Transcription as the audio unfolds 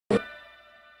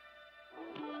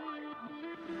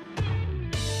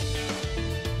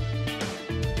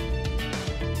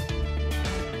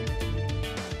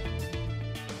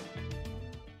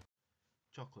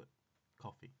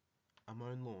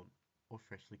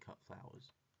freshly cut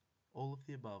flowers. All of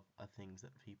the above are things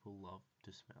that people love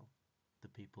to smell,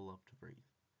 that people love to breathe.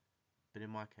 But in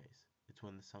my case, it's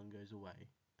when the sun goes away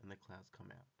and the clouds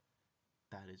come out.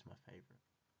 That is my favourite.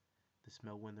 The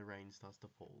smell when the rain starts to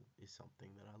fall is something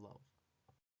that I love.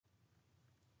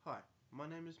 Hi, my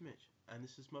name is Mitch, and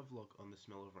this is my vlog on the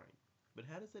smell of rain. But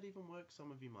how does that even work,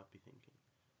 some of you might be thinking?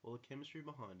 Well, the chemistry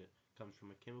behind it comes from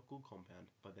a chemical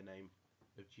compound by the name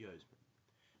of Geosmin.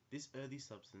 This earthy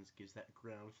substance gives that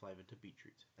ground flavour to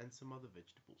beetroots and some other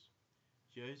vegetables.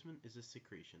 Geosmin is a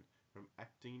secretion from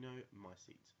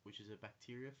actinomycetes, which is a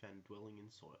bacteria found dwelling in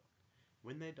soil.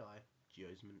 When they die,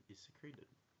 geosmin is secreted.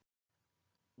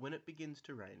 When it begins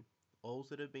to rain, oils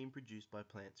that have been produced by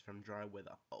plants from dry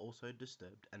weather are also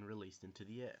disturbed and released into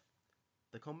the air.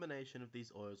 The combination of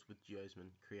these oils with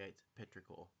geosmin creates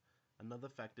Petrichor, another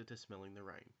factor to smelling the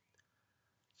rain.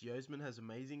 Geosmin has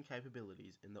amazing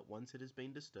capabilities in that once it has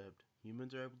been disturbed,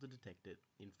 humans are able to detect it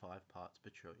in 5 parts per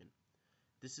trillion.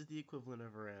 This is the equivalent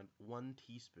of around 1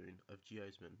 teaspoon of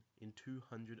geosmin in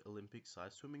 200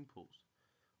 Olympic-sized swimming pools.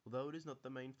 Although it is not the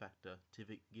main factor to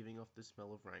giving off the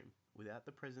smell of rain, without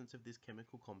the presence of this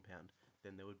chemical compound,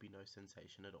 then there would be no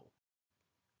sensation at all.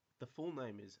 The full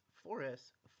name is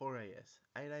 4S, 4AS,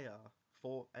 8AR,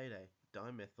 4,8A,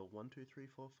 dimethyl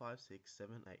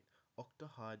 1,2,3,4,5,6,7,8,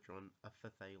 octahydron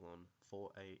aphthalon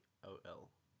 4AOL.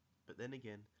 But then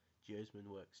again, geosmin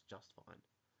works just fine.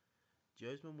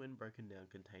 Geosmin, when broken down,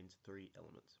 contains 3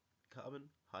 elements: carbon,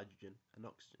 hydrogen, and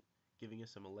oxygen, giving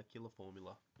us a molecular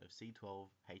formula of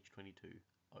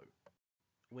C12H22O.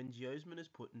 When geosmin is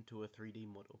put into a 3D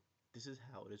model, this is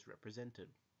how it is represented.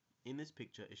 In this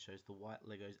picture, it shows the white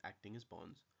Legos acting as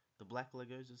bonds, the black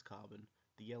Legos as carbon,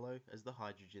 the yellow as the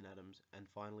hydrogen atoms, and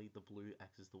finally the blue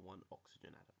acts as the one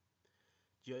oxygen atom.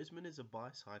 Geosmin is a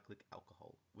bicyclic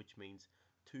alcohol, which means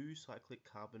 2 cyclic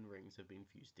carbon rings have been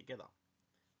fused together.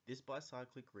 These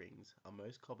bicyclic rings are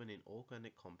most common in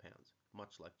organic compounds,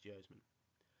 much like geosmin.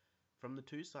 From the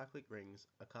 2 cyclic rings,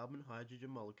 a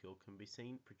carbon-hydrogen molecule can be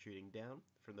seen protruding down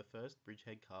from the first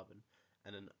bridgehead carbon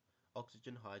and an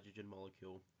oxygen-hydrogen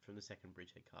molecule from the second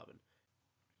bridgehead carbon.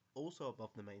 Also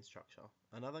above the main structure,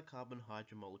 another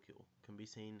carbon-hydrogen molecule can be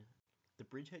seen. The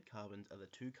bridgehead carbons are the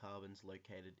 2 carbons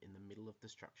located in the middle of the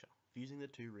structure, fusing the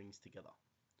 2 rings together.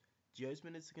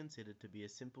 Geosmin is considered to be a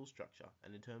simple structure,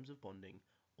 and in terms of bonding,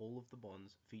 all of the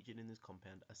bonds featured in this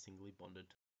compound are singly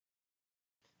bonded.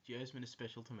 Geosmin is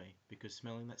special to me because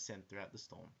smelling that scent throughout the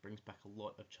storm brings back a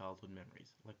lot of childhood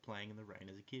memories, like playing in the rain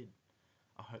as a kid.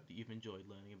 I hope that you've enjoyed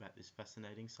learning about this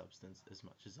fascinating substance as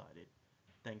much as I did.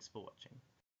 Thanks for watching.